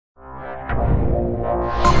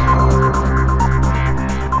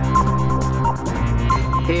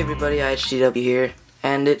Hey everybody, IHTW here,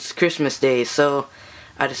 and it's Christmas Day, so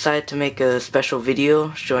I decided to make a special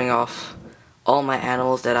video showing off all my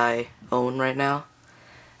animals that I own right now.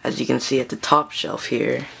 As you can see at the top shelf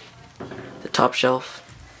here, the top shelf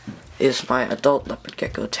is my adult leopard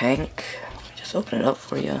gecko tank. Let me just open it up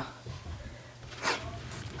for you.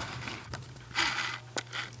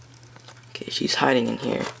 Okay, she's hiding in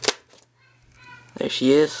here. There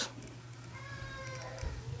she is.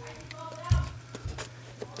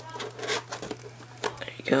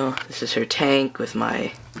 There you go. This is her tank with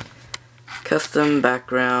my custom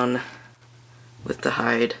background with the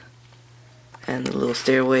hide, and the little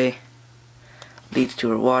stairway leads to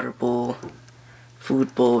her water bowl,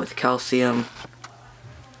 food bowl with calcium,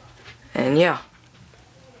 and yeah.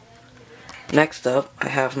 Next up, I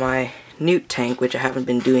have my newt tank, which I haven't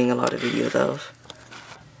been doing a lot of videos of.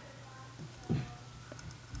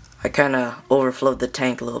 I kinda overflowed the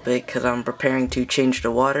tank a little bit because I'm preparing to change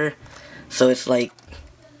the water, so it's like,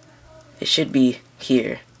 it should be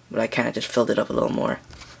here, but I kinda just filled it up a little more.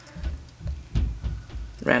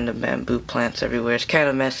 Random bamboo plants everywhere. It's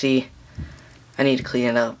kinda messy. I need to clean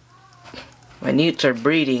it up. My newts are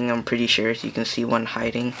breeding, I'm pretty sure, as you can see one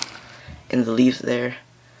hiding in the leaves there.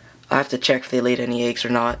 I'll have to check if they laid any eggs or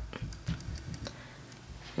not.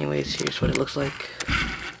 Anyways, here's what it looks like.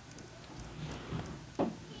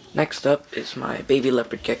 Next up is my baby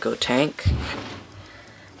leopard gecko tank.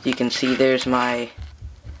 You can see there's my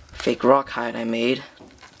fake rock hide I made.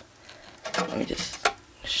 Let me just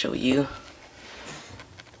show you.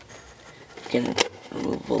 You can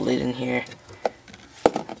remove the lid in here.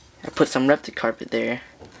 I put some reptile carpet there,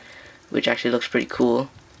 which actually looks pretty cool.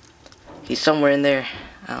 He's somewhere in there.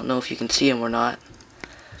 I don't know if you can see him or not,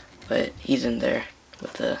 but he's in there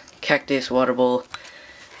with the cactus water bowl.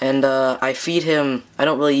 And I feed him, I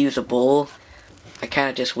don't really use a bowl. I kind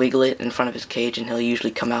of just wiggle it in front of his cage and he'll usually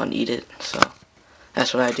come out and eat it. So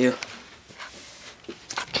that's what I do.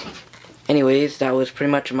 Anyways, that was pretty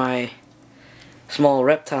much my small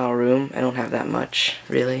reptile room. I don't have that much,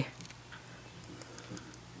 really.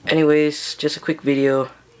 Anyways, just a quick video.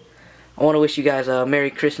 I want to wish you guys a Merry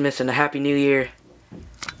Christmas and a Happy New Year.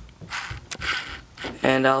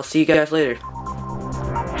 And I'll see you guys later.